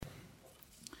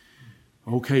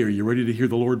Okay, are you ready to hear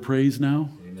the Lord praise now?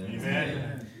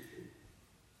 Amen.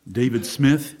 David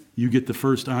Smith, you get the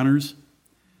first honors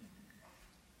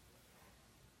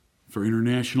for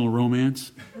International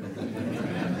Romance.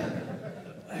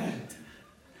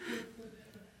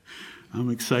 I'm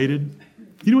excited.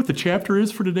 You know what the chapter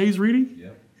is for today's reading?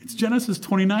 Yep. It's Genesis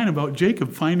 29 about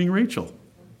Jacob finding Rachel.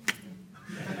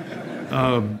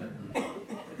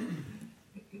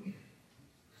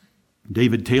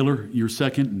 David Taylor, you're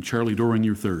second, and Charlie Doran,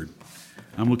 you're third.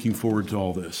 I'm looking forward to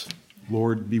all this.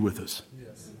 Lord, be with us.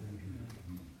 Yes.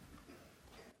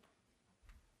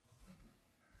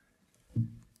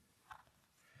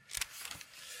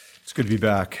 It's good to be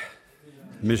back.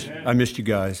 I missed you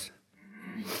guys.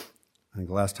 I think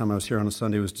the last time I was here on a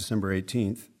Sunday was December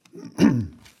 18th.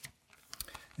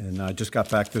 And I just got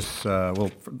back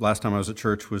last time I was at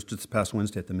church was just this past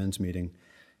Wednesday at the men's meeting.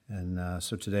 And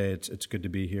so today it's good to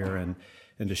be here and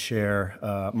to share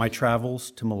my travels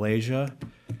to Malaysia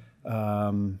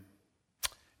and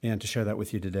to share that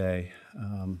with you today.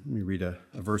 Let me read a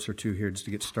verse or two here just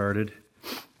to get started.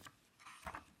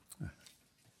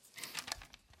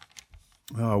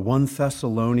 1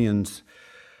 Thessalonians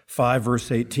 5,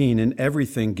 verse 18, "In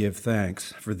everything give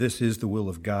thanks, for this is the will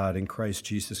of God in Christ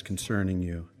Jesus concerning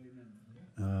you."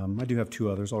 I do have two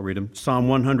others. I'll read them. Psalm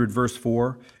 100, verse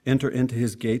 4, "Enter into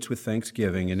his gates with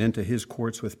thanksgiving and into his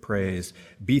courts with praise.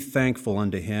 Be thankful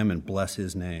unto him and bless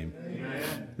his name."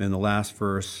 Amen. And the last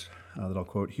verse that I'll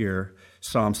quote here,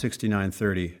 Psalm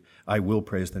 69:30, "I will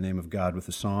praise the name of God with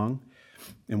a song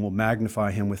and will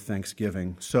magnify him with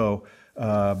thanksgiving." So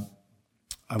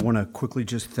I want to quickly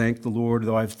just thank the Lord,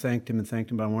 though I've thanked him,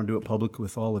 but I want to do it publicly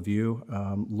with all of you.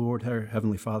 Lord,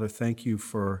 Heavenly Father, thank you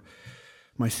for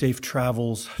my safe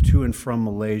travels to and from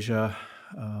Malaysia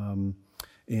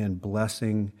and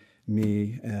blessing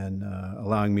me and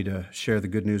allowing me to share the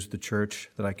good news of the church,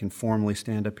 that I can formally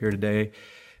stand up here today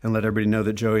and let everybody know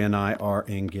that Joey and I are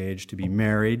engaged to be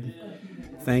married.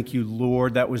 Thank you,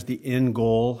 Lord. That was the end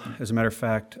goal. As a matter of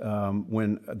fact,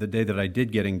 when the day that I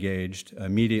did get engaged,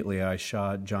 immediately I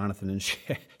shot Jonathan and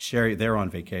Sherry. They're on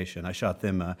vacation. I shot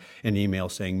them an email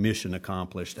saying "Mission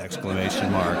accomplished!" !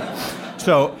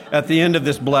 So at the end of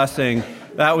this blessing,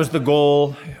 that was the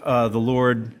goal. The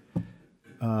Lord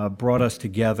brought us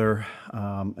together,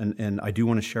 and I do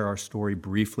want to share our story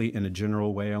briefly in a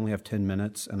general way. I only have 10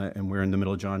 minutes, and we're in the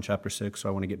middle of John chapter 6, so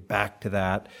I want to get back to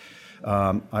that.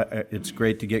 It's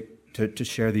great to get to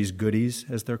share these goodies,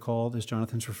 as they're called, as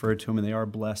Jonathan's referred to them, and they are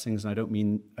blessings. And I don't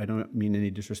mean any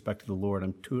disrespect to the Lord.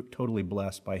 I'm totally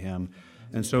blessed by him,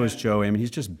 and so is Joey. I mean, he's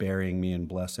just burying me in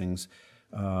blessings.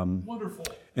 Wonderful.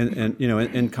 And you know,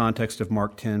 in context of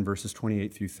Mark 10, verses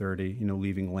 28 through 30, you know,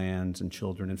 leaving lands and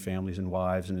children and families and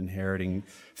wives and inheriting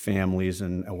families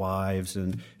and wives.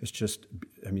 And it's just,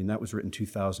 I mean, that was written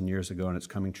 2,000 years ago, and it's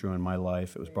coming true in my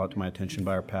life. It was brought to my attention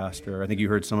by our pastor. I think you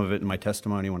heard some of it in my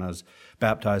testimony when I was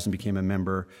baptized and became a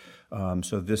member.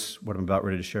 So what I'm about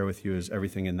ready to share with you is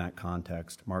everything in that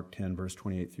context. Mark 10, verse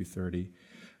 28 through 30.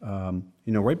 You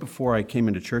know, right before I came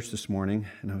into church this morning,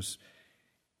 and I was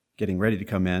getting ready to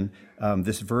come in,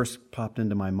 this verse popped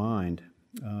into my mind.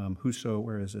 Whoso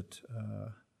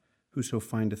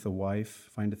findeth a wife,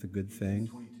 findeth a good thing.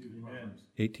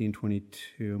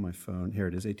 18:22, my phone. Here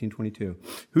it is, 18:22.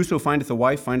 "Whoso findeth a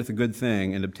wife, findeth a good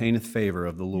thing, and obtaineth favor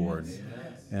of the Lord." Yes.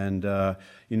 And,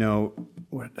 you know,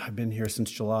 I've been here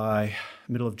since July,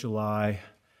 middle of July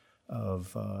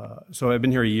so I've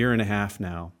been here a year and a half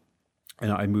now.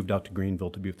 And I moved out to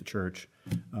Greenville to be with the church.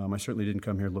 I certainly didn't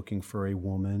come here looking for a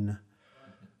woman,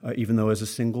 even though as a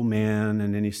single man,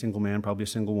 and any single man, probably a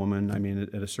single woman, I mean,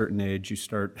 at a certain age, you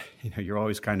start, you know, you're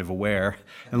always kind of aware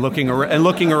and looking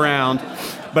around.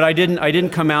 But I didn't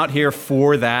come out here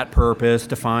for that purpose,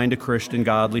 to find a Christian,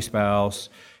 godly spouse.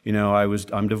 You know,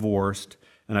 I'm divorced,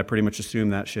 and I pretty much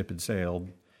assumed that ship had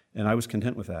sailed, and I was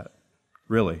content with that,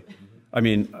 really. I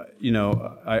mean, you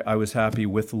know, I was happy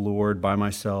with the Lord by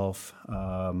myself,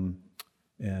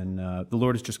 and the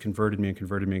Lord has just converted me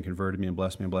and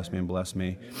blessed me and blessed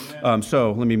me.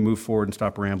 So let me move forward and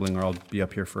stop rambling, or I'll be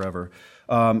up here forever.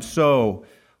 So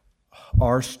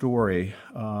our story,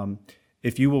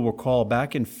 if you will recall,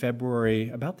 back in February,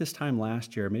 about this time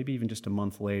last year, maybe even just a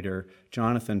month later,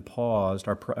 Jonathan paused,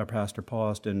 our pastor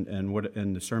paused in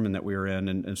the sermon that we were in,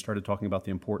 and started talking about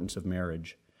the importance of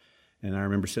marriage. And I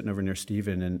remember sitting over near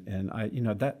Stephen, and I, you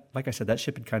know, that, like I said, that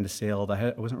ship had kind of sailed.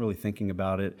 I wasn't really thinking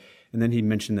about it. And then he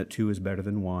mentioned that 2 is better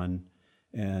than 1.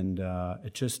 And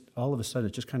it just, all of a sudden,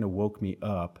 it just kind of woke me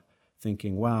up,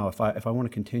 thinking, wow, if I want to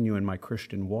continue in my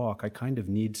Christian walk, I kind of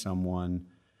need someone,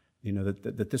 you know,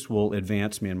 that this will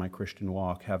advance me in my Christian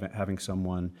walk, having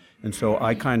someone. And so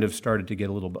I kind of started to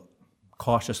get a little bit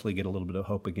cautiously get a little bit of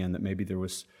hope again that maybe there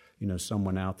was,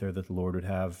 someone out there that the Lord would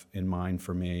have in mind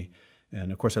for me.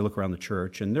 And of course, I look around the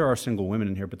church, and there are single women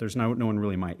in here, but there's no one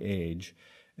really my age.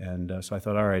 And so I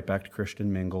thought, all right, back to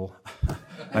Christian mingle.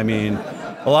 I mean,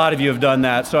 a lot of you have done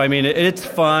that. So, I mean, it's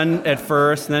fun at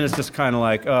first, and then it's just kind of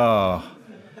like, oh.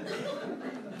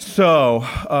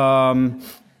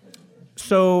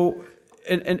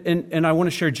 And I want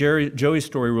to share Joey's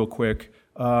story real quick.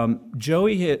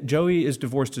 Joey is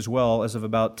divorced as well as of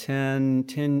about a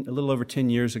little over 10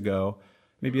 years ago.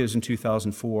 Maybe it was in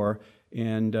 2004.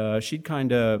 And she'd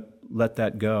kind of let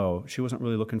that go. She wasn't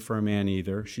really looking for a man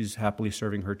either. She's happily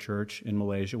serving her church in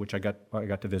Malaysia, which I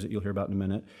got to visit. You'll hear about in a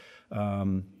minute.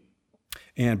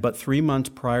 But 3 months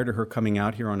prior to her coming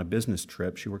out here on a business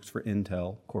trip, she works for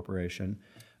Intel Corporation.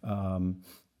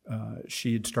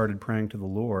 She had started praying to the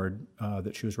Lord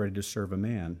that she was ready to serve a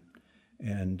man,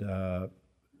 and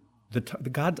the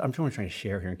God I'm trying to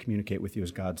share here and communicate with you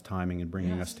is God's timing and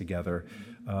bringing us together.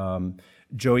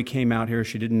 Joey came out here.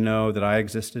 She didn't know that I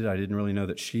existed. I didn't really know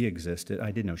that she existed.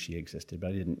 I did know she existed,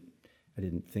 but I didn't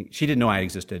think she didn't know I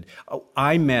existed.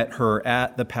 I met her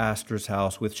at the pastor's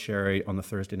house with Sherry on the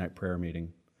Thursday night prayer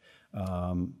meeting.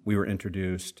 We were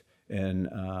introduced, and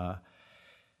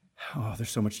there's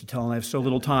so much to tell, and I have so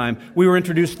little time. We were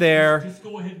introduced there. Just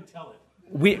go ahead and tell it.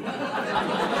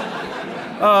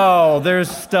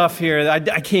 There's stuff here.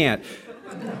 I can't.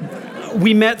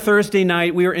 We met Thursday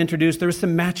night. We were introduced. There was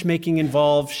some matchmaking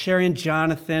involved. Sherry and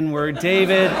Jonathan were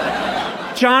David.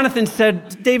 Jonathan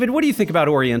said, "David, what do you think about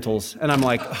Orientals?" And I'm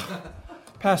like,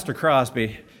 Pastor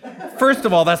Crosby, first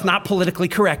of all, that's not politically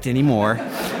correct anymore.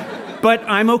 But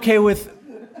I'm okay with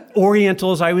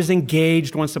Orientals. I was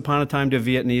engaged once upon a time to a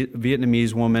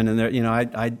Vietnamese woman, and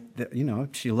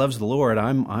she loves the Lord.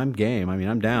 I'm game. I mean,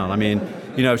 I'm down. I mean,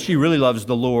 if she really loves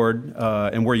the Lord,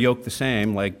 and we're yoked the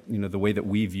same, like the way that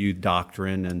we view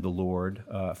doctrine and the Lord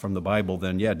from the Bible,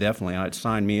 then yeah, definitely, I'd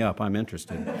sign me up. I'm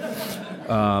interested.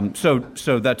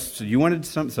 So that's you wanted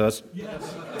some.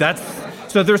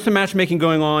 So there's some matchmaking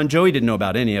going on. Joey didn't know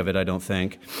about any of it, I don't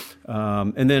think.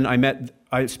 And then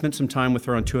I spent some time with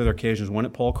her on 2 other occasions, one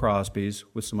at Paul Crosby's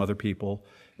with some other people,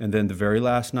 and then the very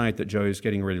last night that Joey was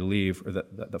getting ready to leave, or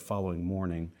the following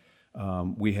morning,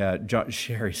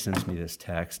 Sherry sends me this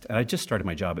text, and I just started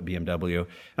my job at BMW.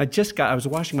 I was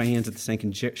washing my hands at the sink,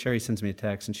 and Sherry sends me a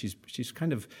text, and she's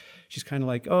kind of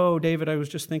like, "Oh, David, I was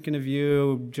just thinking of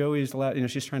you. Joey's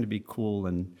she's trying to be cool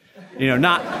and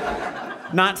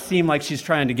not seem like she's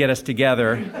trying to get us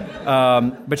together.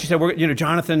 But she said,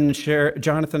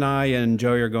 Jonathan, I, and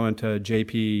Joey are going to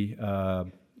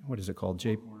JP, what is it called?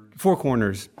 Four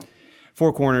Corners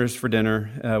for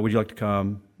dinner. Would you like to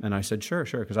come? And I said, sure,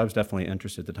 because I was definitely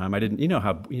interested at the time. I didn't,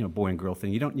 how boy and girl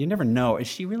thing. You never know. Is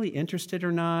she really interested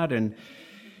or not?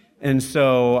 And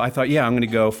so I thought, yeah, I'm going to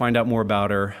go find out more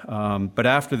about her. But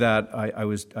after that,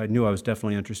 I knew I was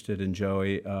definitely interested in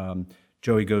Joey.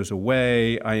 Joey goes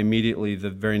away. I immediately, the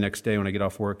very next day when I get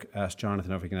off work, ask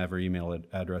Jonathan if I can have her email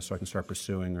address so I can start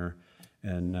pursuing her,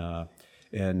 and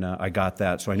I got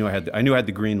that. So I knew I had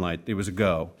the green light. It was a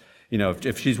go.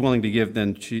 If she's willing to give,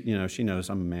 then she knows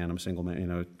I'm a man. I'm a single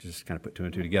man. Just kind of put 2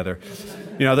 and 2 together.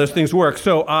 Those things work.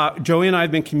 So Joey and I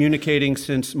have been communicating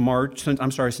since April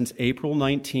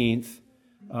 19th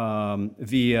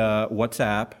via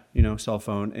WhatsApp, cell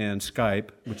phone, and Skype,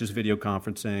 which is video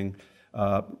conferencing.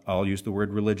 I'll use the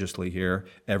word religiously here,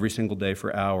 every single day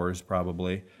for hours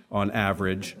probably, on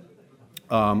average,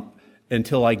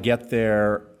 until I get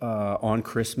there on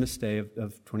Christmas Day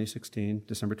of 2016,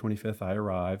 December 25th, I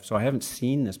arrive. So I haven't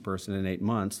seen this person in 8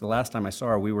 months. The last time I saw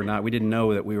her, we didn't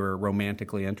know that we were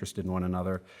romantically interested in one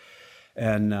another.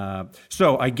 And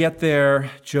so I get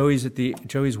there, Joey's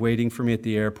waiting for me at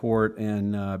the airport,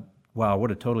 and wow,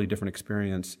 what a totally different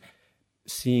experience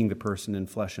seeing the person in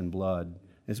flesh and blood.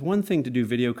 It's one thing to do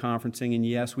video conferencing, and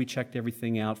yes, we checked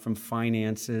everything out from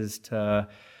finances to,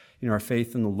 our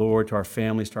faith in the Lord, to our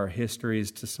families, to our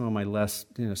histories, to some of my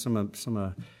some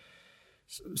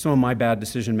of my bad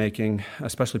decision making,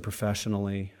 especially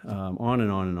professionally, on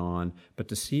and on and on. But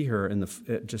to see her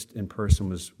just in person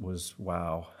was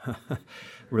wow,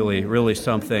 really, really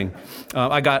something.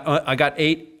 I got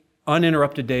 8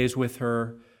 uninterrupted days with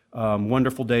her,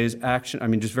 wonderful days, action. I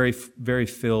mean, just very, very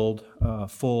filled,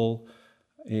 full.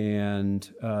 And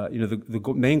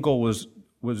the main goal was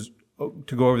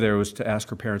to go over there was to ask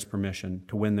her parents' permission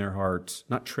to win their hearts,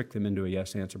 not trick them into a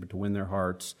yes answer, but to win their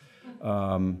hearts.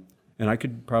 And I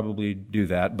could probably do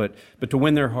that, but to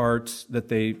win their hearts, that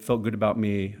they felt good about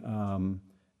me,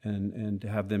 and to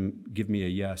have them give me a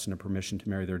yes and a permission to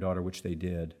marry their daughter, which they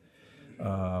did.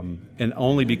 And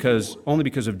only because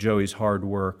of Joey's hard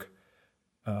work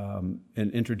and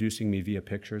introducing me via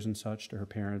pictures and such to her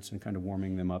parents and kind of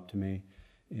warming them up to me.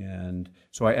 And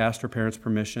so I asked her parents'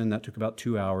 permission. That took about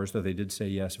 2 hours, though they did say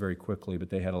yes very quickly, but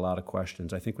they had a lot of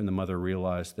questions. I think when the mother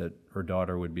realized that her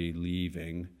daughter would be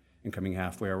leaving and coming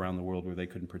halfway around the world where they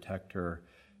couldn't protect her,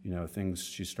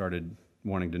 she started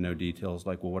wanting to know details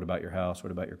like, well, what about your house?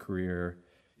 What about your career?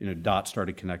 Dots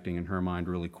started connecting in her mind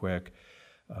really quick.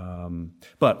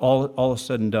 But all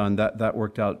said and done, that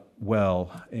worked out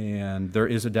well. And there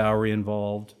is a dowry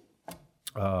involved.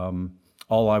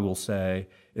 All I will say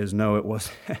is no, it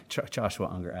wasn't. Joshua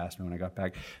Unger asked me when I got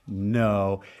back.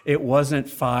 No, it wasn't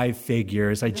 5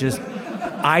 figures. At this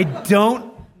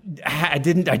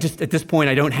point,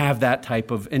 I don't have that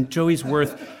type of, and Joey's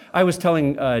worth, I was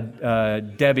telling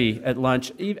Debbie at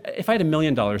lunch, if I had $1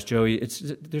 million, Joey,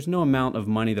 there's no amount of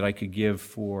money that I could give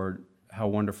for how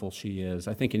wonderful she is.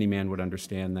 I think any man would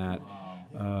understand that.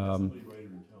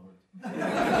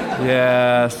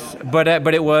 Yes, but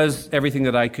it was everything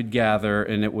that I could gather,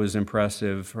 and it was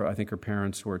impressive. I think her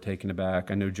parents were taken aback.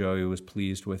 I know Joey was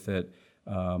pleased with it,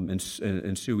 and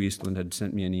Sue Eastland had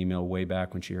sent me an email way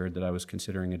back when she heard that I was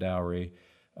considering a dowry,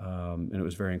 and it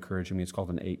was very encouraging me. It's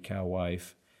called an 8-cow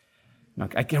wife. Now,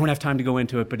 I don't have time to go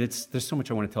into it, but there's so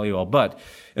much I want to tell you all. But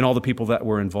and all the people that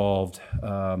were involved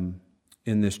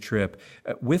in this trip.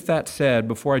 With that said,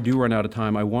 before I do run out of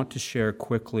time, I want to share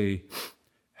quickly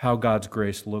how God's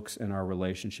grace looks in our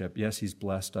relationship. Yes, He's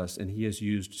blessed us, and He has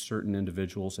used certain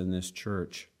individuals in this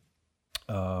church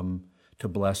to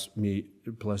bless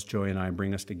Joey and I, and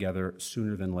bring us together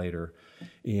sooner than later.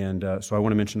 And so I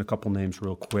want to mention a couple names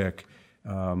real quick.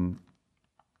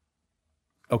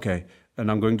 Okay,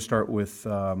 and I'm going to start with,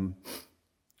 I'll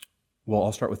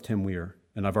start with Tim Weir,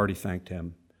 and I've already thanked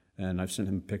him. And I've sent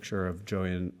him a picture of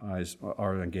Joey and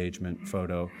our engagement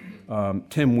photo.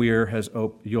 Tim Weir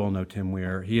you all know Tim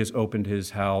Weir. He has opened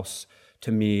his house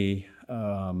to me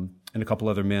and a couple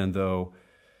other men, though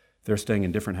they're staying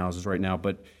in different houses right now.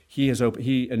 But he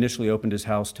initially opened his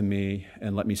house to me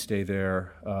and let me stay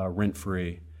there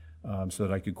rent-free so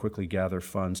that I could quickly gather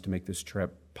funds to make this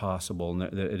trip possible. And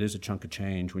it is a chunk of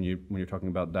change when you're talking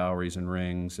about dowries and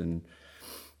rings and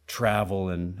travel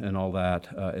and all that.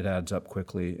 It adds up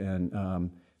quickly.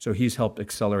 And so he's helped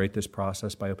accelerate this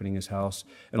process by opening his house.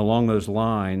 And along those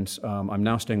lines, I'm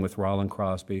now staying with Roland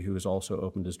Crosby, who has also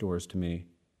opened his doors to me.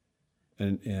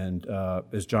 And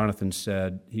as Jonathan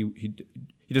said, he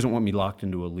doesn't want me locked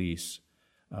into a lease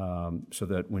so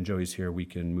that when Joey's here, we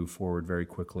can move forward very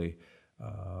quickly.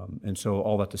 And so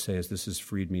all that to say is this has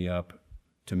freed me up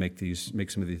to make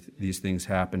some of these things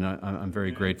happen. I'm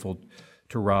very grateful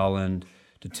to Roland,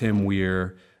 to Tim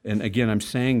Weir, and again, I'm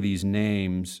saying these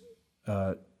names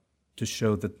to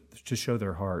show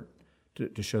their heart,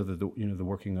 to show the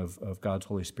working of God's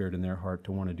Holy Spirit in their heart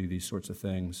to want to do these sorts of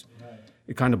things. Right.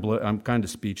 I'm kind of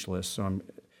speechless. So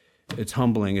it's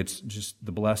humbling. It's just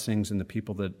the blessings and the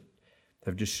people that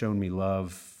have just shown me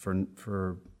love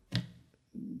for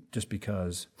just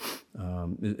because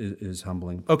is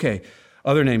humbling. Okay,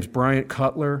 other names: Bryant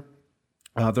Cutler.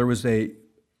 There was a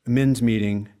men's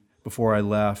meeting before I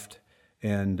left,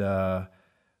 and I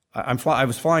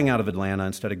was flying out of Atlanta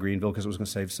instead of Greenville because it was going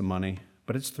to save some money,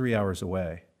 but it's 3 hours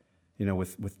away.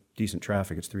 With decent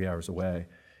traffic, it's 3 hours away,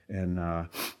 and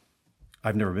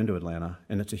I've never been to Atlanta,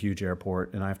 and it's a huge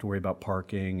airport, and I have to worry about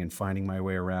parking and finding my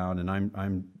way around, and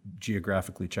I'm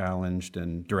geographically challenged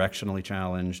and directionally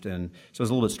challenged, and so it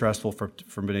was a little bit stressful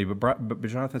for me. But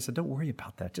Jonathan said, "Don't worry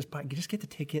about that. Just get the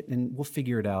ticket, and we'll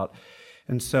figure it out."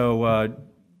 And so.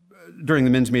 During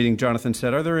the men's meeting, Jonathan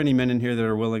said, "Are there any men in here that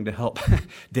are willing to help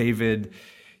David,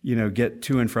 get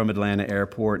to and from Atlanta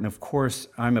Airport?" And of course,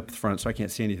 I'm up front, so I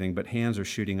can't see anything, but hands are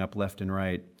shooting up left and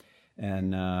right.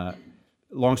 And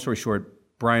long story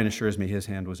short, Brian assures me his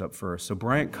hand was up first. So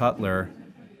Bryant Cutler,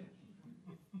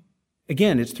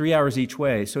 again, it's 3 hours each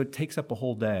way, so it takes up a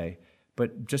whole day.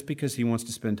 But just because he wants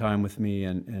to spend time with me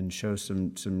and show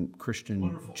some Christian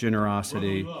wonderful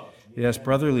generosity. Yes,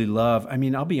 brotherly love. I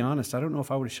mean, I'll be honest, I don't know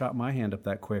if I would have shot my hand up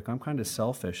that quick. I'm kind of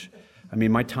selfish. I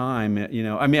mean, my time,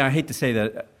 I hate to say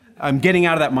that. I'm getting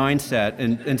out of that mindset,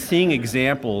 and seeing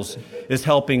examples is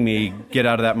helping me get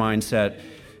out of that mindset.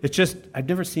 It's just, I've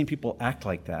never seen people act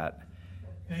like that.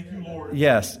 Thank you, Lord.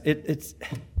 Yes,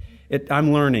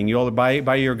 I'm learning. You all,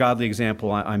 by your godly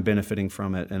example, I'm benefiting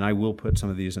from it, and I will put some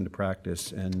of these into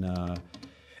practice. And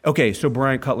okay, so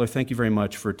Bryant Cutler, thank you very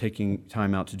much for taking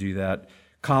time out to do that.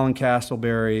 Colin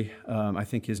Castleberry, I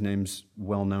think his name's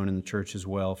well known in the church as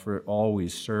well for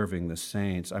always serving the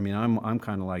saints. I mean, I'm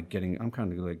kind of like getting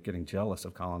jealous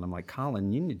of Colin. I'm like,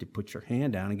 Colin, you need to put your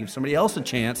hand down and give somebody else a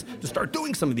chance to start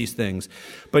doing some of these things.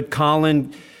 But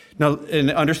Colin Now,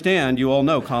 and understand, you all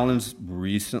know Colin's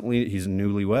he's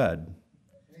newlywed.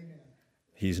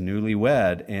 He's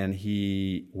newlywed, and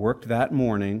he worked that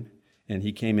morning, and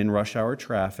he came in rush hour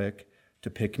traffic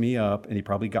to pick me up, and he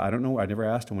probably got, I don't know, I never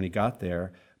asked him when he got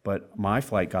there, but my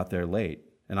flight got there late,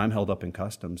 and I'm held up in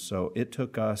customs, so it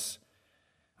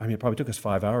probably took us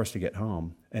 5 hours to get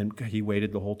home, and he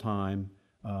waited the whole time,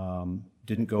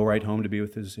 didn't go right home to be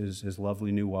with his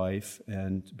lovely new wife,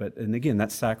 and again,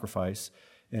 that's sacrifice,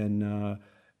 and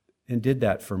did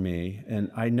that for me, and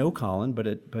I know Colin,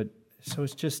 so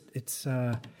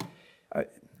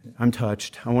I'm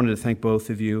touched. I wanted to thank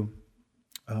both of you.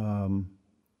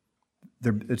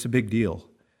 It's a big deal.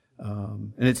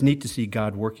 And it's neat to see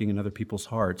God working in other people's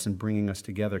hearts and bringing us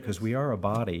together because we are a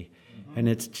body. And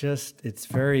it's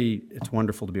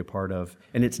wonderful to be a part of.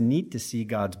 And it's neat to see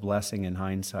God's blessing in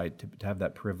hindsight, to have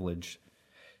that privilege.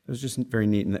 It was just very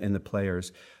neat in the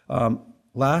players.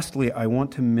 Lastly, I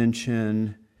want to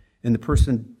mention, and the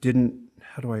person didn't,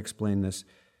 how do I explain this?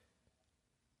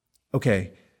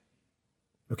 Okay,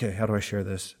 how do I share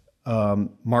this?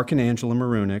 Mark and Angela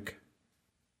Marunik,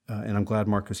 and I'm glad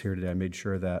Mark was here today. I made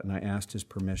sure of that, and I asked his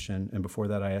permission. And before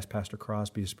that, I asked Pastor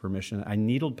Crosby's permission. I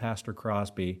needled Pastor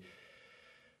Crosby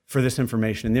for this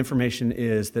information. And the information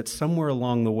is that somewhere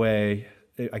along the way,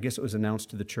 I guess it was announced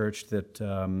to the church that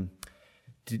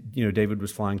David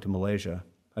was flying to Malaysia.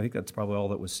 I think that's probably all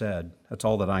that was said. That's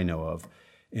all that I know of.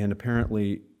 And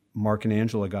apparently, Mark and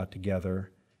Angela got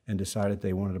together and decided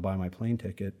they wanted to buy my plane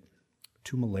ticket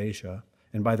to Malaysia.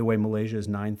 And by the way, Malaysia is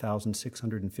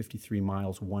 9,653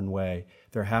 miles one way.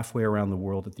 They're halfway around the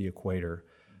world at the equator,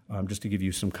 just to give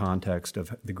you some context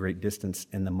of the great distance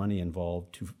and the money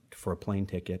involved for a plane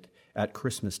ticket at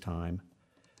Christmas time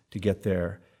to get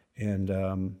there.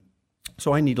 And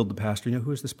so I needled the pastor,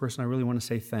 who is this person? I really want to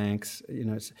say thanks.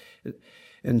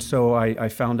 And so I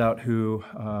found out who,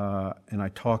 and I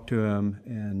talked to him,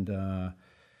 and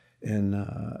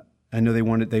I know they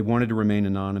wanted to remain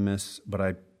anonymous, but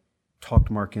I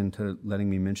talked Mark into letting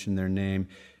me mention their name.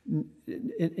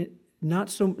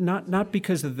 Not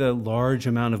because of the large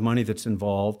amount of money that's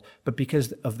involved, but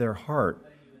because of their heart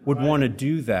would want to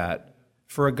do that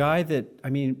for a guy that,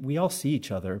 we all see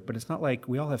each other, but it's not like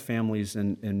we all have families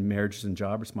and marriages and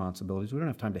job responsibilities. We don't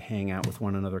have time to hang out with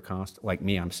one another constantly. Like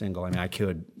me, I'm single. I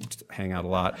could hang out a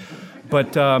lot.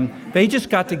 But they just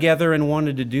got together and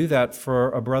wanted to do that for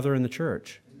a brother in the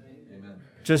church. Amen.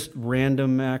 Just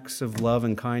random acts of love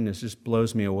and kindness just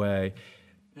blows me away.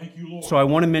 Thank you, Lord. So I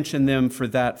want to mention them for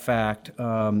that fact,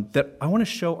 that I want to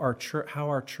show our church how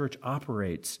our church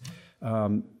operates.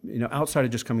 Outside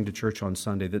of just coming to church on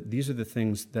Sunday, that these are the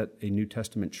things that a New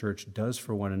Testament church does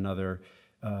for one another,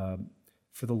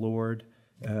 for the Lord,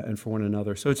 and for one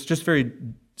another. So it's just very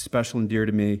special and dear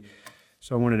to me.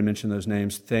 So I wanted to mention those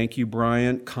names. Thank you,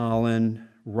 Bryant, Colin,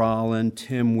 Rollin,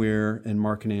 Tim Weir, and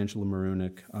Mark and Angela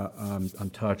Marunik. I'm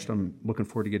touched. I'm looking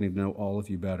forward to getting to know all of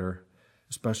you better,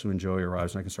 especially when Joey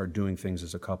arrives and I can start doing things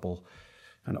as a couple.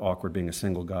 Kind of awkward being a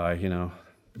single guy,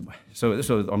 So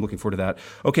I'm looking forward to that.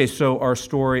 Okay, so our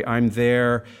story, I'm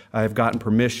there. I've gotten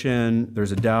permission.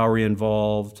 There's a dowry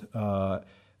involved.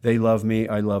 They love me.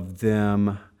 I love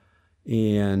them.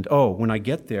 And, when I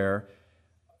get there,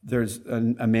 there's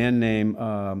a man named,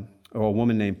 or a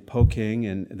woman named Po King,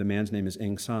 and the man's name is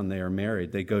Ing Sun. They are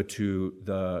married. They go to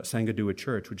the Sangadua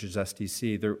Church, which is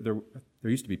STC. There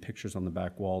used to be pictures on the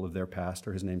back wall of their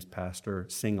pastor. His name's Pastor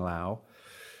Sing Lau.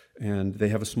 And they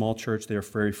have a small church. They are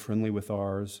very friendly with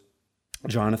ours.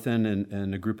 Jonathan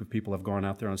and a group of people have gone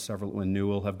out there and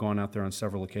Newell have gone out there on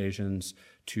several occasions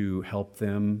to help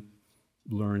them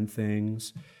learn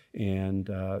things. And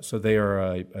so they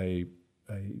are a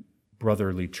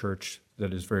brotherly church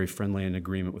that is very friendly and in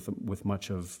agreement with much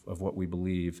of what we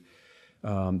believe.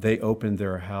 They opened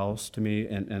their house to me,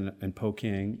 and Po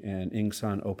King and Ing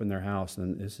Sun opened their house,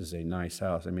 and this is a nice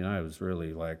house. I was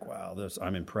really like, wow,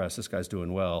 I'm impressed. This guy's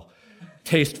doing well.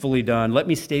 Tastefully done. Let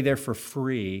me stay there for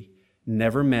free.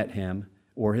 Never met him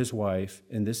or his wife,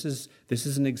 and this is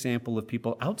an example of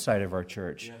people outside of our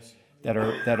church. Yes. that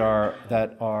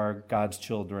are God's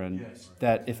children. Yes.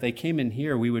 That if they came in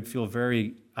here, we would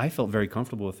I felt very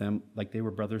comfortable with them, like they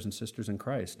were brothers and sisters in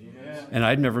Christ. Yes. And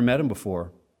I'd never met them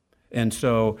before. And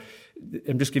so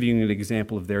I'm just giving you an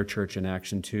example of their church in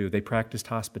action, too. They practiced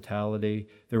hospitality.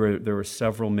 There were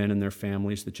several men and their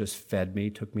families that just fed me,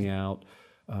 took me out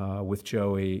with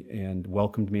Joey, and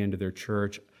welcomed me into their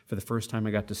church. For the first time,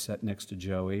 I got to sit next to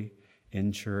Joey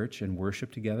in church and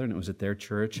worship together, and it was at their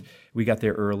church. We got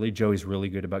there early. Joey's really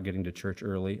good about getting to church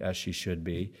early, as she should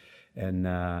be.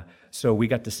 And so we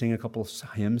got to sing a couple of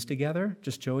hymns together,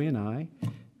 just Joey and I.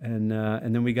 And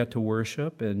then we got to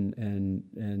worship, and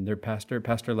their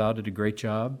Pastor Lau did a great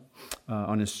job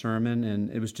on his sermon,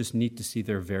 and it was just neat to see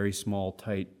their very small,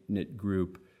 tight-knit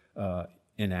group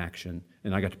in action.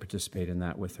 And I got to participate in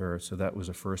that with her, so that was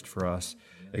a first for us.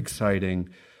 Exciting.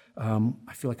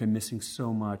 I feel like I'm missing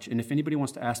so much. And if anybody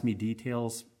wants to ask me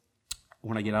details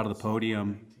when I get out of the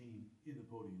podium.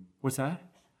 What's that?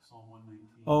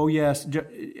 Oh, yes.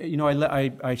 You know,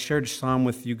 I shared a psalm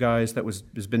with you guys that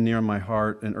has been near my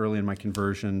heart and early in my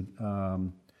conversion.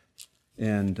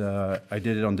 And I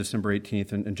did it on December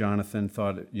 18th, and Jonathan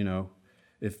thought, you know,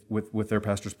 if with their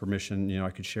pastor's permission, you know,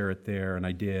 I could share it there, and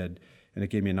I did. And it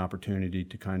gave me an opportunity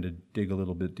to kind of dig a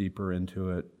little bit deeper into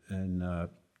it and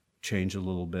change a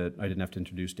little bit. I didn't have to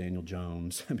introduce Daniel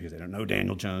Jones because I don't know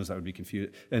Daniel Jones. That would be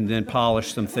confusing. And then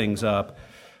polish some things up.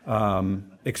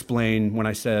 Explain when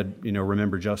I said, you know,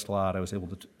 remember just Lot, I was able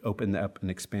to open up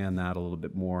and expand that a little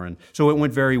bit more. And so it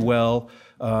went very well.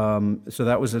 So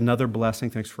that was another blessing.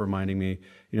 Thanks for reminding me,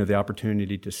 you know, the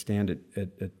opportunity to stand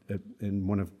in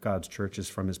one of God's churches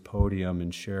from his podium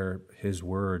and share his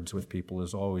words with people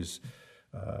is always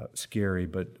scary,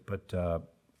 but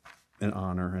an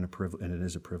honor and a privilege, and it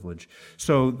is a privilege.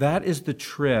 So that is the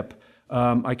trip.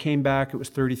 I came back. It was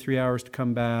 33 hours to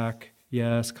come back.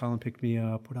 Yes, Colin picked me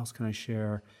up. What else can I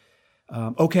share?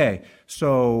 Okay,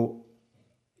 so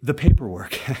the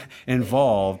paperwork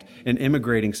involved in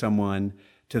immigrating someone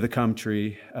to the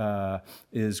country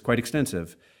is quite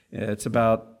extensive. It's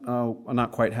about,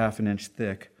 not quite half an inch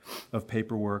thick of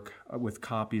paperwork with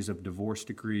copies of divorce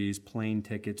decrees, plane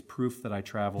tickets, proof that I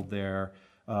traveled there.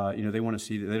 You know, they want to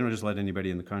see, they don't just let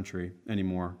anybody in the country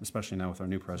anymore, especially now with our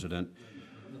new president.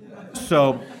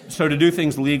 So to do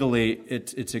things legally,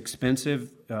 it's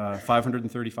expensive,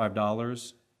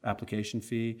 $535 application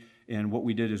fee. And what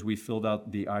we did is we filled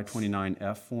out the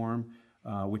I-29F form,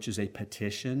 which is a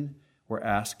petition. We're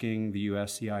asking the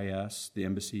USCIS, the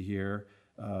embassy here,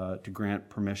 to grant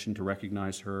permission to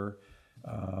recognize her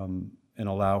and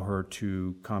allow her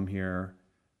to come here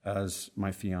as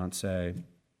my fiance.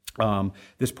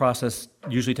 This process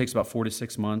usually takes about 4 to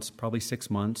 6 months, probably 6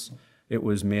 months. It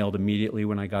was mailed immediately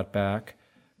when I got back,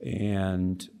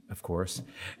 and of course,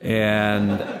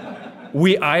 and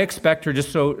I expect her,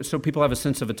 just so people have a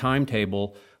sense of a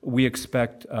timetable, we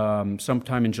expect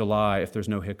sometime in July, if there's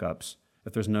no hiccups,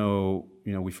 if there's no,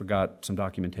 you know, we forgot some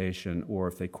documentation, or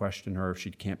if they question her if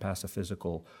she can't pass a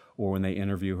physical, or when they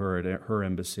interview her at her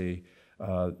embassy,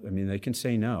 I mean, they can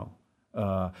say no.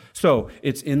 So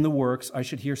it's in the works. I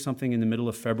should hear something in the middle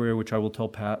of February, which I will tell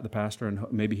the pastor, and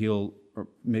maybe he'll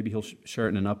share it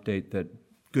in an update that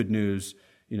good news,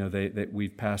 you know, that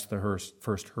we've passed the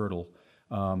first hurdle.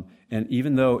 And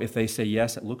even though if they say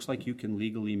yes, it looks like you can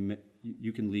legally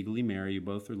marry, you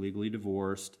both are legally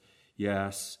divorced,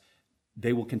 yes,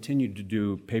 they will continue to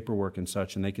do paperwork and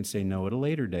such, and they can say no at a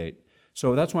later date.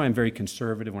 So that's why I'm very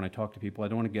conservative when I talk to people. I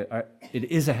don't want to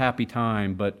it is a happy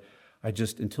time, but I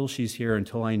just, until she's here,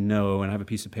 until I know and I have a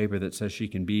piece of paper that says she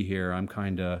can be here, I'm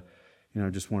kind of, you know,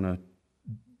 just want to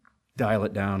dial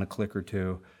it down a click or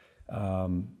two,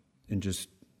 and just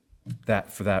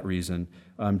that for that reason.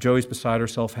 Joey's beside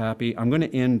herself happy. I'm going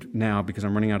to end now because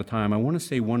I'm running out of time. I want to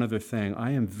say one other thing.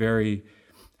 I am very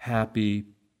happy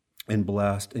and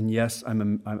blessed, and yes,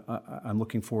 I'm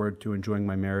looking forward to enjoying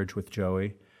my marriage with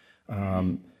Joey.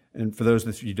 And for those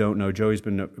that you don't know, Joey's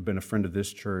been a friend of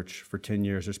this church for 10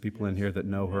 years. There's people in here that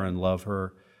know her and love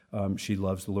her. She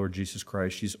loves the Lord Jesus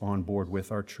Christ. She's on board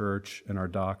with our church and our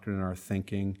doctrine and our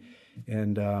thinking.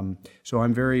 And so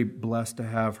I'm very blessed to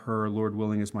have her, Lord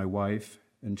willing, as my wife,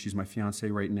 and she's my fiance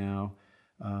right now.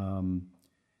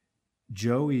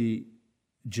 Joey,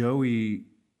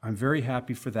 I'm very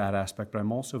happy for that aspect, but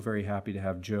I'm also very happy to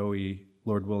have Joey,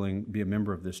 Lord willing, be a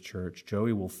member of this church.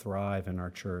 Joey will thrive in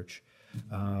our church.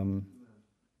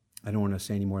 I don't want to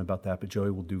say any more about that, but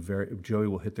Joey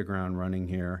will hit the ground running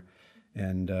here.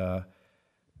 And the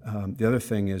other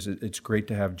thing is, it's great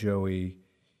to have Joey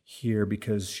here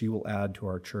because she will add to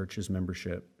our church's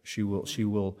membership. She will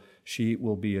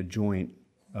be a joint.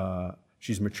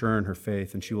 She's mature in her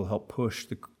faith, and she will help push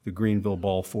the Greenville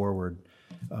ball forward.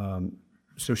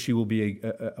 So she will be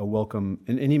a welcome,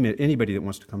 and anybody that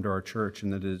wants to come to our church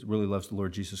and that really loves the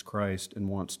Lord Jesus Christ and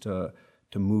wants to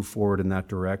move forward in that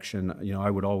direction, you know, I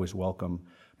would always welcome.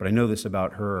 But I know this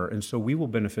about her, and so we will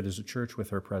benefit as a church with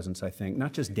her presence, I think.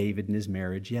 Not just David and his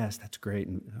marriage. Yes, that's great,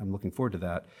 and I'm looking forward to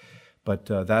that. But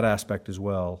that aspect as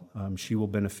well. She will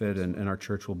benefit, and our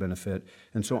church will benefit.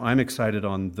 And so I'm excited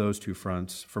on those two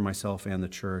fronts, for myself and the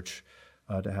church,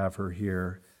 to have her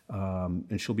here.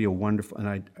 And she'll be a wonderful,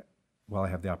 and while I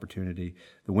have the opportunity,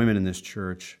 the women in this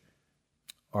church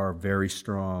are very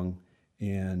strong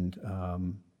And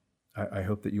I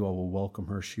hope that you all will welcome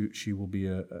her. She will be,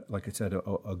 like I said,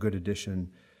 a good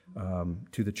addition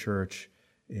to the church.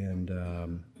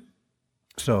 And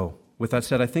so with that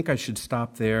said, I think I should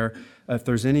stop there. If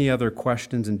there's any other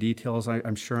questions and details,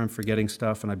 I'm sure I'm forgetting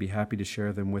stuff, and I'd be happy to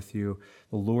share them with you.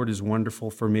 The Lord is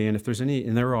wonderful for me. And if there's any,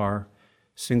 and there are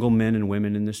single men and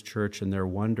women in this church, and they're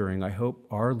wondering, I hope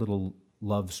our little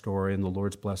love story and the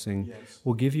Lord's blessing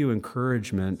will give you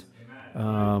encouragement.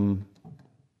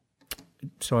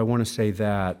 So I want to say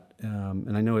that,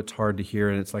 and I know it's hard to hear,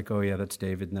 and it's like, oh yeah, that's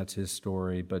David and that's his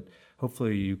story, but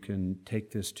hopefully you can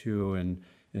take this too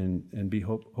and be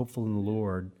hopeful in the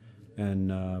Lord,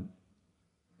 and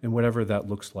whatever that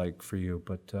looks like for you.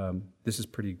 But this is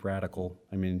pretty radical.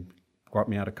 I mean, brought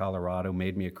me out of Colorado,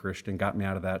 made me a Christian, got me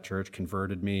out of that church,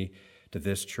 converted me to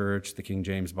this church, the King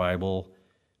James Bible,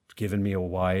 given me a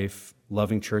wife,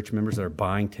 loving church members that are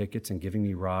buying tickets and giving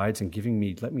me rides and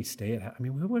let me stay at. I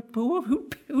mean,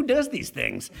 who does these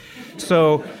things?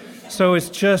 So it's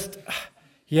just,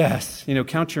 yes,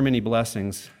 count your many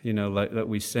blessings. Like that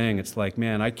we sing. It's like,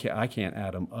 man, I can't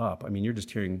add them up. I mean, you're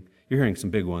hearing some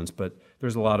big ones, but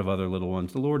there's a lot of other little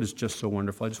ones. The Lord is just so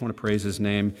wonderful. I just want to praise His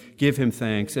name, give Him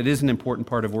thanks. It is an important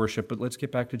part of worship, but let's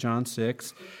get back to John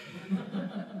 6.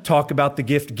 Talk about the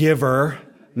gift giver.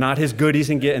 Not his goodies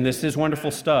and this is wonderful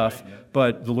stuff,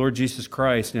 but the Lord Jesus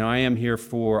Christ. I am here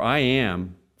for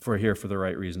the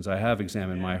right reasons. I have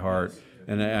examined my heart,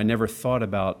 and I never thought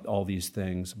about all these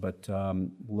things, but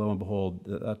lo and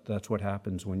behold, that's what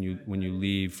happens when you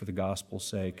leave for the gospel's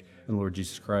sake and the Lord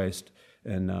Jesus Christ.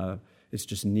 And it's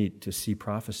just neat to see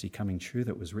prophecy coming true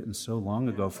that was written so long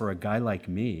ago for a guy like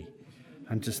me.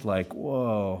 I'm just like,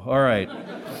 whoa. All right.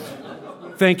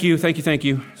 Thank you.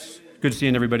 Good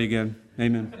seeing everybody again.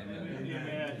 Amen.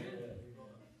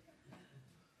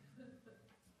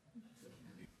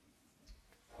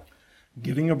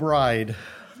 Getting a bride.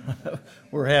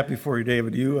 We're happy for you,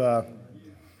 David. You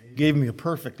gave me a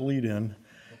perfect lead-in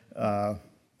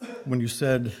when you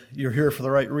said you're here for the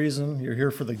right reason, you're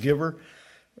here for the giver.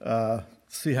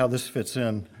 See how this fits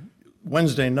in.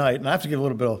 Wednesday night, and I have to give a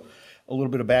little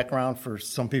bit of background for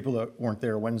some people that weren't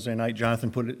there Wednesday night. Jonathan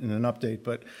put it in an update,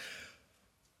 but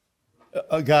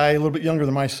a guy a little bit younger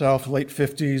than myself, late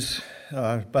 50s,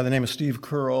 by the name of Steve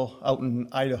Curl, out in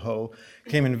Idaho,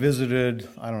 came and visited,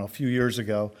 a few years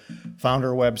ago, found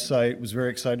our website, was very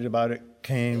excited about it,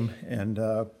 came, and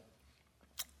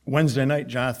Wednesday night,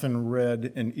 Jonathan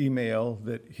read an email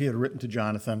that he had written to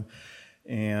Jonathan,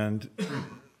 and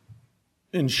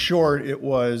in short, he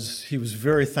was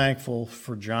very thankful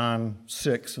for John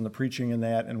 6 and the preaching in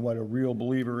that and what a real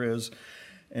believer is.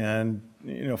 And,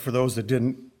 for those that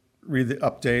didn't read the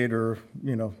update or,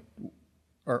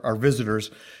 our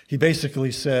visitors, he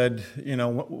basically said,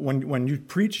 when you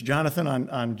preach, Jonathan,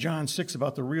 on John 6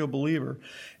 about the real believer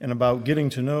and about getting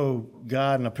to know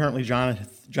God, and apparently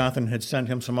Jonathan had sent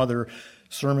him some other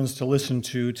sermons to listen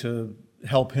to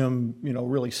help him,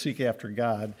 really seek after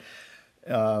God.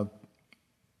 The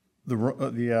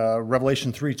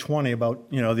Revelation 3:20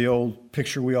 about, the old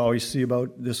picture we always see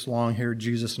about this long-haired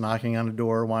Jesus knocking on the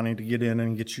door, wanting to get in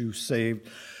and get you saved.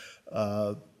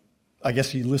 I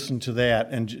guess he listened to that,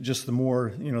 and just the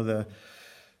more,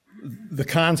 the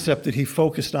concept that he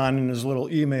focused on in his little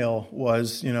email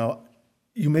was,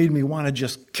 you made me want to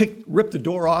just rip the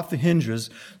door off the hinges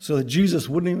so that Jesus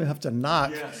wouldn't even have to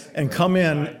knock and come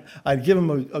in. Right. I'd give him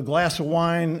a glass of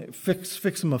wine,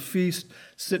 fix him a feast,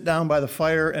 sit down by the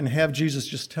fire, and have Jesus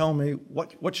just tell me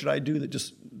what should I do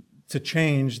to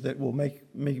change that will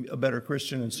make me a better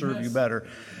Christian and serve you better.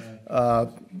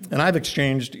 And I've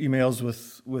exchanged emails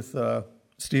with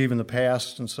Steve in the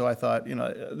past, and so I thought,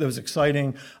 that was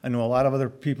exciting. I know a lot of other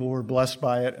people were blessed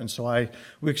by it, and so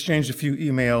we exchanged a few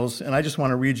emails, and I just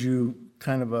want to read you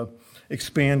kind of a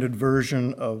expanded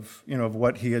version of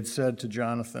what he had said to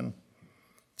Jonathan.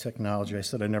 Technology. I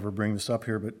said I'd never bring this up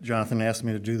here, but Jonathan asked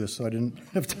me to do this, so I didn't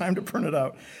have time to print it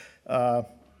out.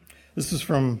 This is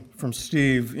from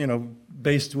Steve,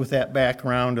 based with that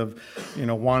background of,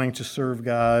 wanting to serve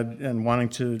God and wanting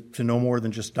to know more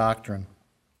than just doctrine.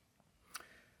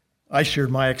 I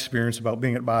shared my experience about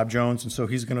being at Bob Jones, and so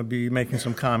he's going to be making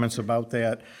some comments about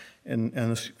that and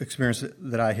the experience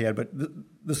that I had. But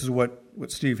this is what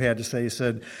Steve had to say. He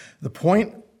said, the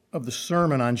point of the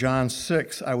sermon on John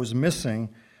 6 I was missing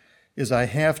is I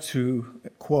have to,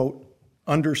 quote,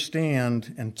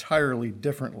 understand entirely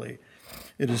differently.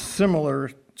 It is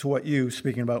similar to what you,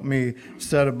 speaking about me,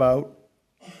 said about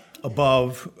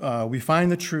above. We find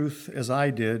the truth as I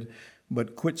did,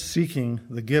 but quit seeking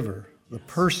the giver, the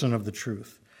person of the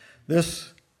truth.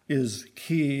 This is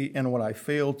key and what I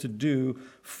failed to do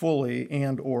fully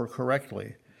and or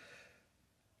correctly.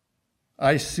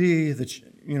 I see that,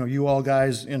 you all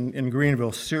guys in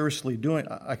Greenville seriously doing,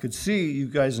 I could see you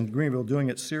guys in Greenville doing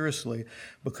it seriously,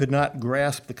 but could not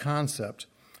grasp the concept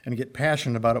and get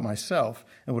passionate about it myself,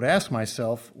 and would ask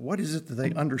myself, what is it that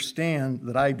they understand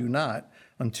that I do not,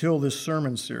 until this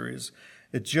sermon series?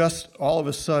 It just all of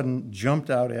a sudden jumped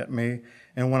out at me,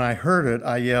 and when I heard it,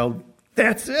 I yelled,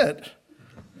 "That's it!"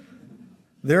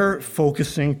 They're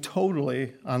focusing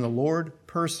totally on the Lord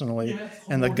personally,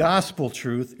 and the gospel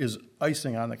truth is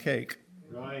icing on the cake.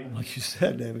 Right. Like you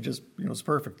said, David, just, it's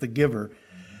perfect. The giver.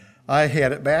 I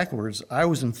had it backwards. I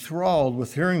was enthralled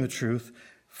with hearing the truth,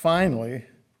 finally,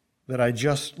 that I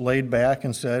just laid back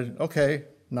and said, okay,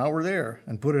 now we're there,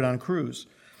 and put it on cruise.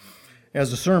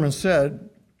 As the sermon said,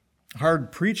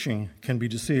 hard preaching can be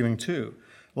deceiving too,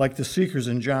 like the seekers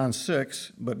in John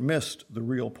 6, but missed the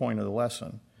real point of the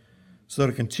lesson. So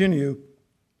to continue,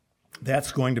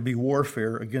 that's going to be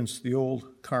warfare against the old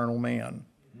carnal man.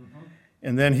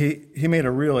 And then he made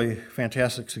a really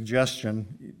fantastic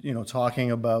suggestion, talking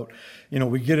about,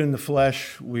 we get in the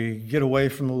flesh, we get away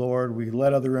from the Lord, we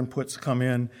let other inputs come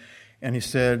in. And he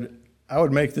said, I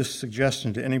would make this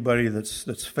suggestion to anybody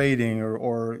that's fading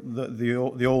or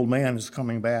the old man is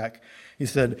coming back. He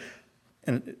said,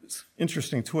 and it's an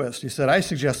interesting twist, he said, I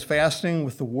suggest fasting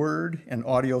with the word and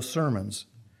audio sermons,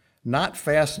 not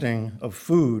fasting of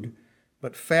food,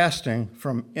 but fasting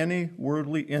from any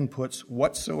worldly inputs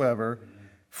whatsoever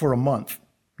for a month.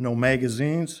 No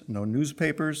magazines, no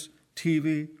newspapers,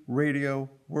 TV,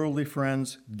 radio, worldly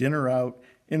friends, dinner out,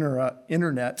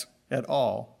 internet at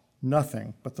all.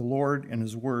 Nothing but the Lord and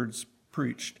his words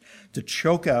preached, to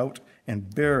choke out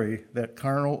and bury that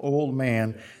carnal old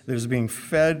man that is being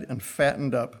fed and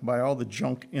fattened up by all the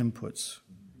junk inputs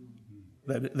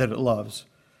that it loves.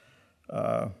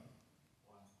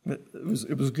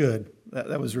 It was good.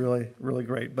 That was really, really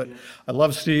great. But I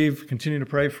love Steve. Continue to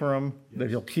pray for him, that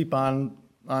he'll keep on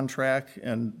track,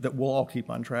 and that we'll all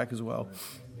keep on track as well.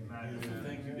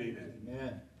 Thank you, David.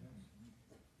 Amen.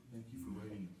 Thank you for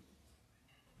waiting.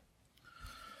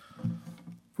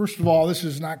 First of all, this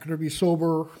is not going to be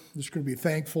sober. This is going to be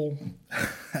thankful.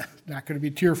 Not going to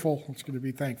be tearful. It's going to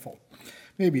be thankful.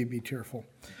 Maybe be tearful.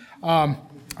 I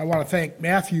want to thank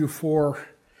Matthew for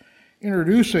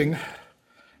introducing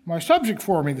my subject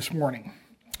for me this morning.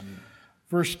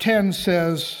 Verse 10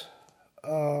 says,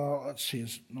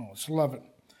 it's 11.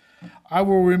 I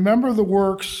will remember the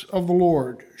works of the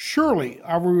Lord. Surely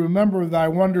I will remember thy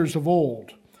wonders of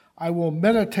old. I will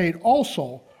meditate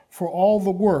also for all the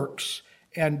works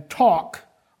and talk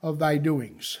of thy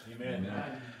doings. Amen.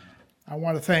 I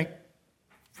want to thank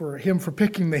him for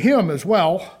picking the hymn as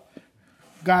well.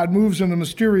 God moves in a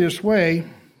mysterious way.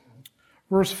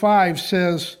 Verse 5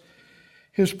 says,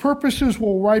 his purposes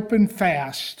will ripen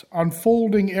fast,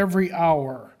 unfolding every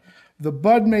hour. The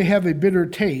bud may have a bitter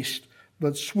taste,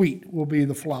 but sweet will be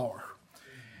the flower.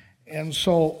 And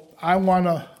so I want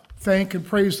to thank and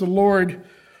praise the Lord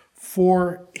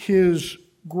for his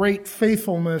great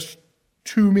faithfulness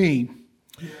to me.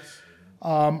 Yes.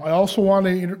 I also want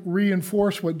to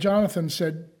reinforce what Jonathan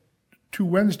said 2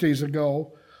 Wednesdays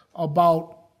ago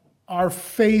about our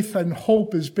faith and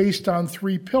hope is based on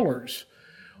 3 pillars,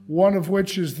 one of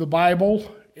which is the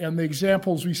Bible and the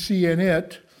examples we see in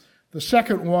it. The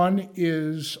second one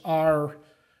is our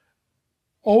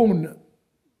own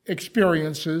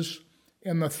experiences,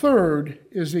 and the third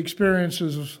is the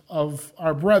experiences of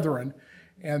our brethren,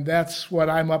 and that's what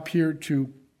I'm up here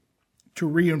to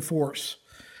reinforce.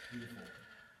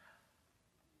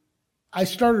 I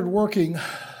started working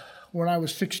when I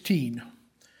was 16,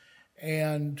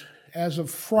 and as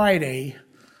of Friday,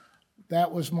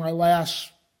 that was my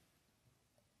last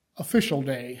official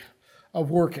day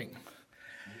of working.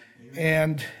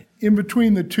 And in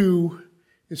between the two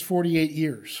is 48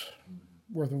 years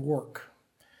worth of work.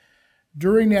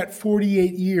 During that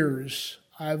 48 years,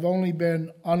 I've only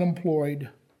been unemployed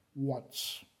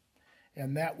once.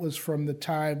 And that was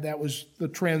that was the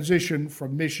transition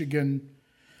from Michigan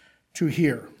to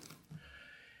here.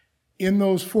 In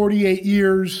those 48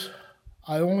 years,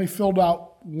 I only filled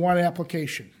out one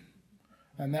application,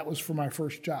 and that was for my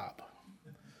first job.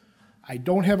 I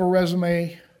don't have a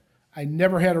resume. I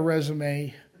never had a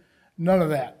resume. None of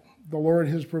that. The Lord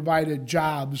has provided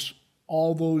jobs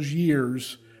all those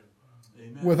years.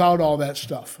 Amen. Without all that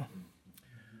stuff.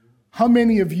 How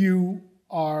many of you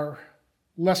are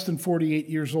less than 48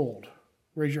 years old?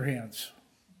 Raise your hands.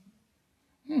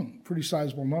 Pretty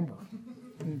sizable number.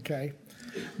 Okay.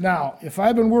 Now, if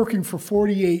I've been working for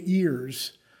 48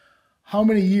 years, how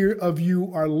many of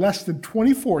you are less than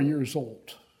 24 years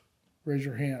old? Raise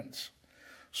your hands.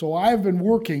 So I've been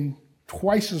working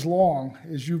twice as long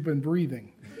as you've been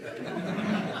breathing.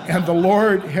 And the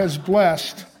Lord has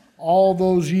blessed all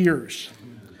those years.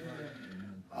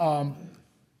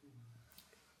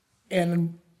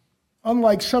 And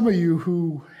unlike some of you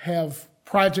who have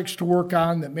projects to work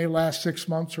on that may last 6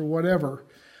 months or whatever,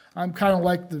 I'm kind of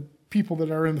like the people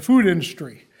that are in the food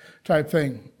industry type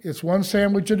thing. It's one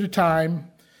sandwich at a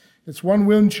time. It's one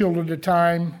windshield at a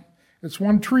time. It's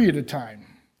one tree at a time.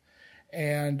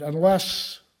 And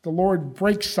unless the Lord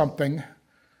breaks something,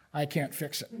 I can't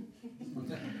fix it.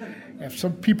 If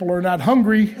some people are not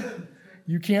hungry,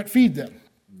 you can't feed them.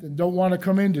 They don't want to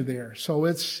come into there. So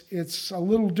it's a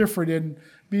little different in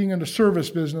being in the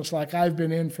service business like I've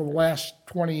been in for the last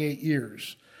 28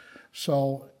 years.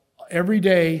 So every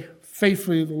day,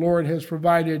 faithfully, the Lord has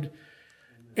provided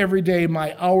every day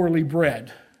my hourly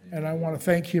bread. And I want to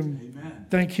thank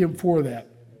him for that.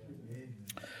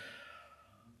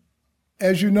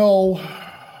 As you know,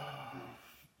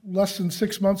 less than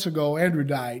 6 months ago, Andrew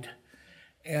died.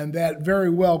 And that very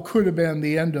well could have been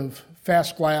the end of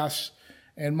Fast Glass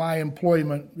and my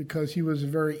employment, because he was a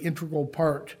very integral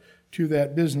part to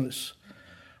that business.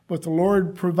 But the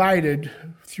Lord provided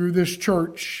through this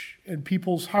church and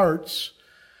people's hearts,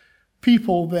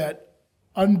 people that,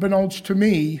 unbeknownst to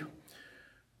me,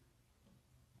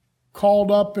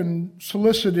 called up and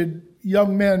solicited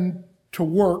young men to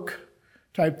work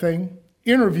type thing,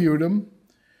 interviewed them,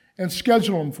 and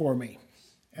scheduled them for me.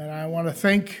 And I want to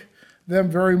thank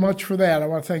them very much for that. I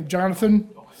want to thank Jonathan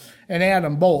and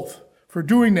Adam both for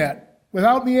doing that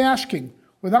without me asking,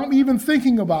 without me even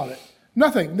thinking about it.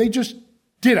 Nothing. They just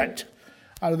did it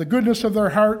out of the goodness of their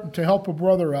heart and to help a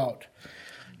brother out.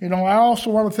 You know, I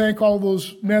also want to thank all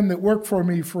those men that worked for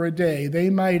me for a day. They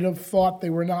might have thought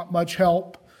they were not much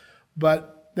help,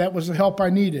 but that was the help I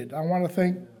needed. I want to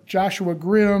thank Joshua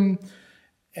Grimm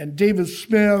and David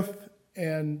Smith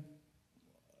and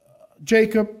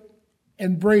Jacob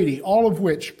and Brady, all of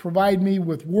which provide me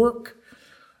with work,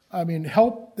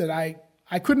 help that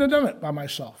I couldn't have done it by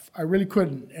myself. I really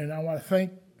couldn't. And I want to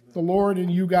thank the Lord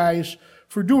and you guys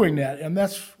for doing that. And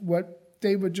that's what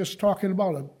Dave was just talking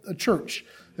about, a church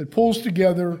that pulls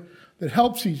together, that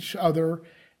helps each other.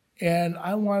 And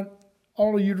I want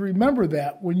all of you to remember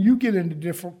that when you get into a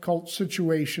difficult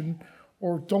situation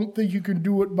or don't think you can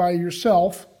do it by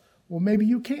yourself, well, maybe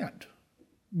you can't.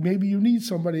 Maybe you need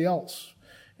somebody else.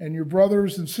 And your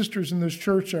brothers and sisters in this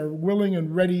church are willing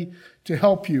and ready to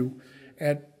help you,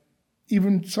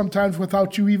 even sometimes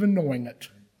without you even knowing it.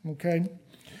 Okay?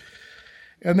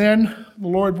 And then the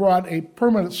Lord brought a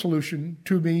permanent solution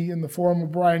to me in the form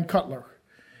of Brian Cutler.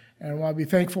 And I want to be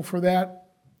thankful for that.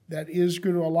 That is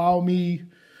going to allow me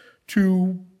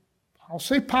to, I'll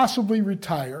say possibly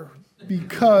retire,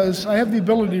 because I have the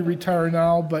ability to retire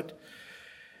now, but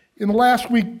in the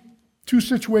last week, 2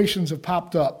 situations have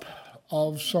popped up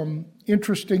of some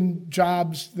interesting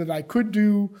jobs that I could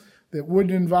do that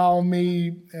wouldn't involve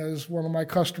me, as one of my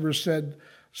customers said,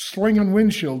 slinging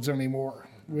windshields anymore,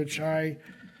 which I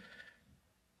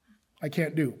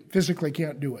can't do, physically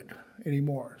can't do it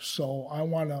anymore. So I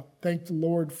want to thank the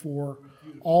Lord for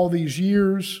all these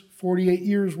years, 48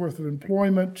 years worth of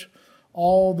employment,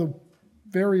 all the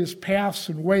various paths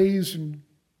and ways, and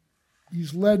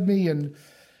he's led me in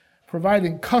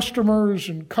providing customers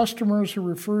and customers who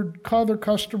referred other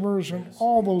customers and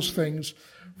all those things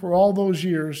for all those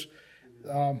years.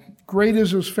 Great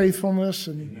is his faithfulness,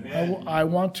 and I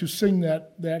want to sing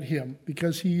that hymn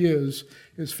because he is.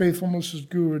 His faithfulness is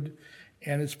good,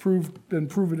 and it's been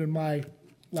proven in my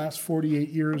last 48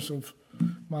 years of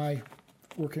my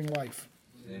working life.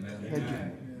 Amen. Thank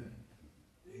you.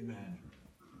 Amen.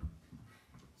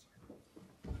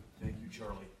 Thank you,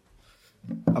 Charlie.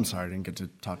 I'm sorry I didn't get to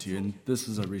talk to you, and this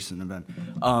is a recent event.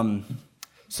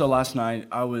 So last night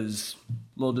I was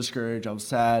a little discouraged. I was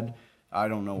sad. I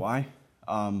don't know why.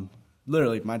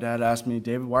 Literally, my dad asked me,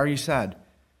 David, why are you sad?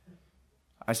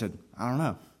 I said, I don't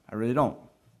know. I really don't.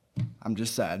 I'm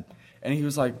just sad. And he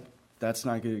was like, that's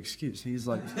not a good excuse. He's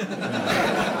like,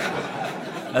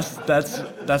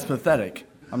 that's pathetic.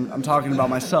 I'm talking about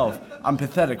myself. I'm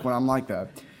pathetic when I'm like that.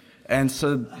 And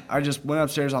so I just went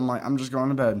upstairs. I'm like, I'm just going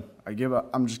to bed. I give up.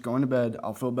 I'm just going to bed.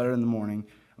 I'll feel better in the morning.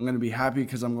 I'm going to be happy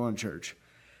because I'm going to church.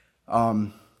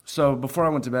 So before I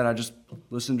went to bed, I just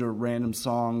listened to random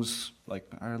songs.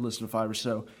 Like I listened to 5 or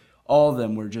so. All of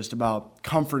them were just about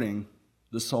comforting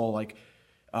the soul. Like,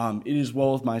 it is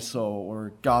well with my soul,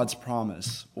 or God's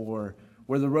promise, or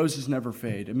where the roses never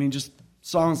fade. I mean, just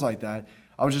songs like that.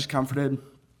 I was just comforted.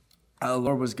 The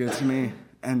Lord was good to me.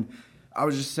 And I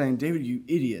was just saying, David, you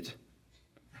idiot.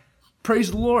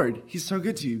 Praise the Lord. He's so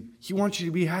good to you. He wants you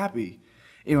to be happy.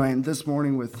 Anyway, and this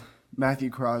morning with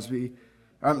Matthew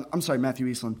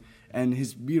Eastland, and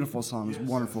his beautiful song is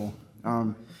wonderful.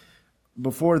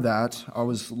 Before that, I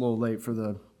was a little late for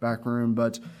the back room,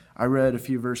 but I read a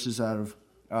few verses out of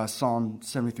Psalm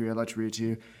 73. I'd like to read it to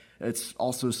you. It's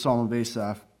also a Psalm of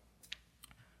Asaph.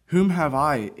 Whom have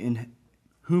I in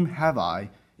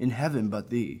heaven but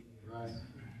thee? Right.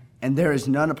 And there is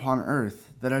none upon earth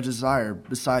that I desire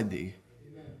beside thee.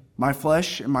 Amen. My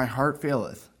flesh and my heart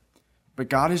faileth, but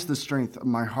God is the strength of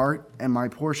my heart and my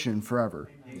portion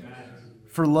forever. Amen.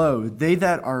 For lo, they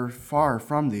that are far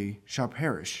from thee shall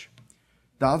perish.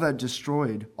 Thou that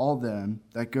destroyed all them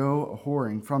that go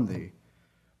a-whoring from thee.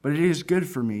 But it is good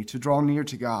for me to draw near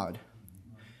to God.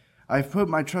 I have put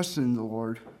my trust in the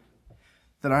Lord,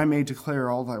 that I may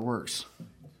declare all thy works.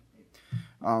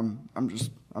 I'm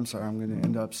sorry, I'm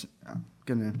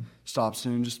going to stop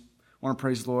soon. Just want to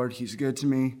praise the Lord. He's good to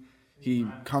me. He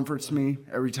comforts me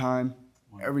every time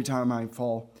I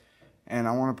fall. And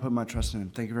I want to put my trust in him.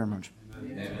 Thank you very much.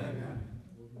 Amen.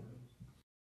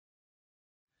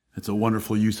 It's a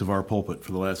wonderful use of our pulpit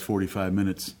for the last 45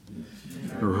 minutes,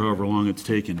 or however long it's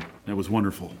taken. That was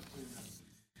wonderful.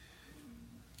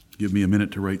 Give me a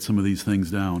minute to write some of these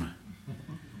things down.